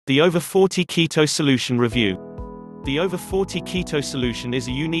The Over 40 Keto Solution Review. The Over 40 Keto Solution is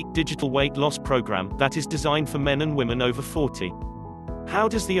a unique digital weight loss program that is designed for men and women over 40. How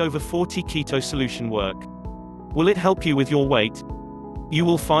does the Over 40 Keto Solution work? Will it help you with your weight? You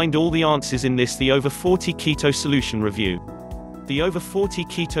will find all the answers in this The Over 40 Keto Solution Review. The Over 40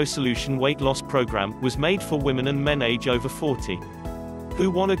 Keto Solution weight loss program was made for women and men age over 40. Who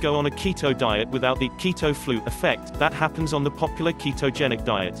want to go on a keto diet without the keto flu effect that happens on the popular ketogenic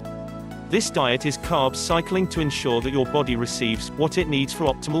diet. This diet is carb cycling to ensure that your body receives what it needs for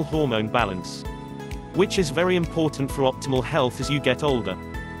optimal hormone balance, which is very important for optimal health as you get older.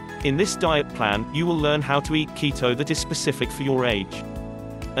 In this diet plan, you will learn how to eat keto that is specific for your age,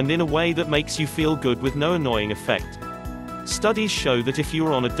 and in a way that makes you feel good with no annoying effect. Studies show that if you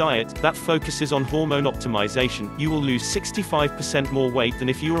are on a diet that focuses on hormone optimization, you will lose 65% more weight than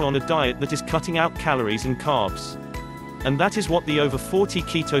if you are on a diet that is cutting out calories and carbs. And that is what the Over 40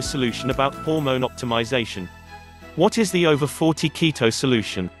 Keto Solution about hormone optimization. What is the Over 40 Keto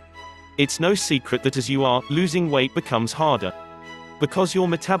Solution? It's no secret that as you are losing weight becomes harder. Because your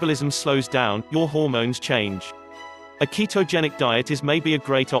metabolism slows down, your hormones change. A ketogenic diet is maybe a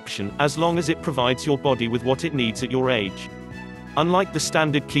great option, as long as it provides your body with what it needs at your age. Unlike the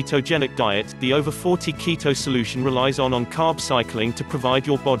standard ketogenic diet, the Over 40 Keto Solution relies on carb cycling to provide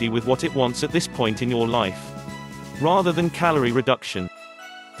your body with what it wants at this point in your life, rather than calorie reduction.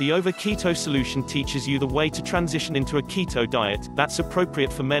 The Over Keto Solution teaches you the way to transition into a keto diet that's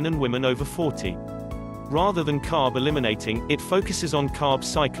appropriate for men and women over 40. Rather than carb eliminating, it focuses on carb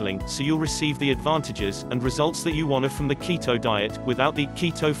cycling, so you'll receive the advantages and results that you want from the keto diet, without the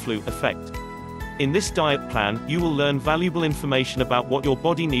keto flu effect. In this diet plan, you will learn valuable information about what your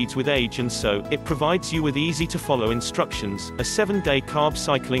body needs with age, and so, it provides you with easy-to-follow instructions, a 7-day carb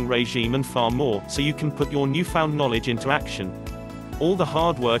cycling regime and far more, so you can put your newfound knowledge into action. All the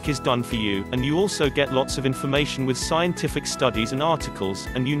hard work is done for you, and you also get lots of information with scientific studies and articles,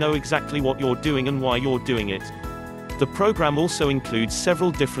 and you know exactly what you're doing and why you're doing it. The program also includes several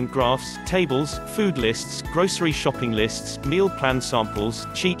different graphs, tables, food lists, grocery shopping lists, meal plan samples,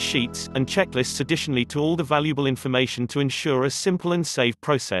 cheat sheets, and checklists additionally to all the valuable information to ensure a simple and safe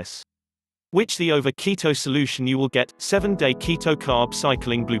process. Which the Over Keto Solution you will get, 7-day Keto Carb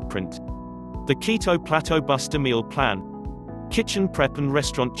Cycling Blueprint. The Keto Plateau Buster Meal Plan. Kitchen Prep and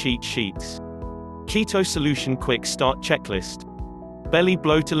Restaurant Cheat Sheets. Keto Solution Quick Start Checklist. Belly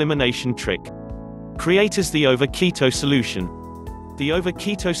Bloat Elimination Trick. Creators The Over Keto Solution. The Over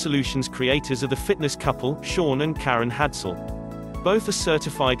Keto Solution's creators are the fitness couple, Sean and Karen Hadsell. Both are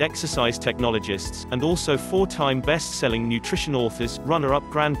certified exercise technologists, and also 4-time best-selling nutrition authors, runner-up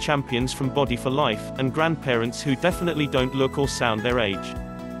grand champions from Body for Life, and grandparents who definitely don't look or sound their age.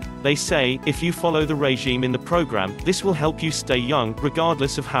 They say, if you follow the regime in the program, this will help you stay young,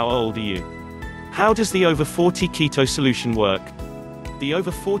 regardless of how old are you. How does the Over 40 Keto Solution work? The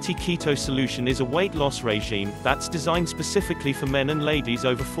Over 40 Keto Solution is a weight loss regime that's designed specifically for men and ladies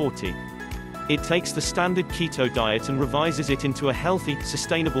over 40. It takes the standard keto diet and revises it into a healthy,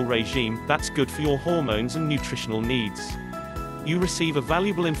 sustainable regime that's good for your hormones and nutritional needs. You receive a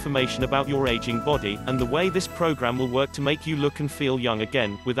valuable information about your aging body, and the way this program will work to make you look and feel young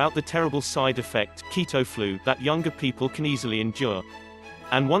again, without the terrible side effect, keto flu, that younger people can easily endure.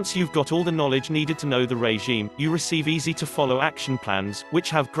 And once you've got all the knowledge needed to know the regime, you receive easy-to-follow action plans, which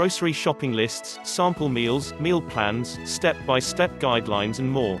have grocery shopping lists, sample meals, meal plans, step-by-step guidelines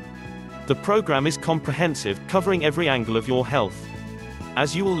and more. The program is comprehensive, covering every angle of your health.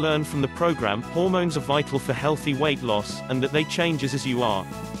 As you will learn from the program, hormones are vital for healthy weight loss, and that they change as you are.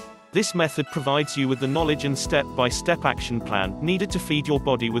 This method provides you with the knowledge and step-by-step action plan needed to feed your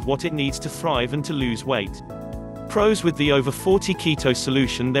body with what it needs to thrive and to lose weight. Pros with the Over 40 Keto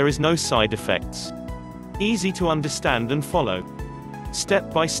Solution: there is no side effects. Easy to understand and follow.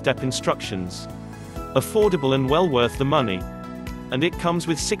 Step-by-step instructions. Affordable and well worth the money. And it comes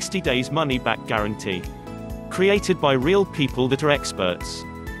with 60 days money-back guarantee. Created by real people that are experts.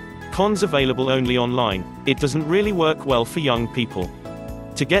 Cons: available only online. It doesn't really work well for young people.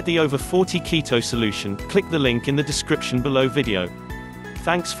 To get the Over 40 Keto Solution, click the link in the description below video.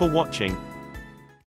 Thanks for watching.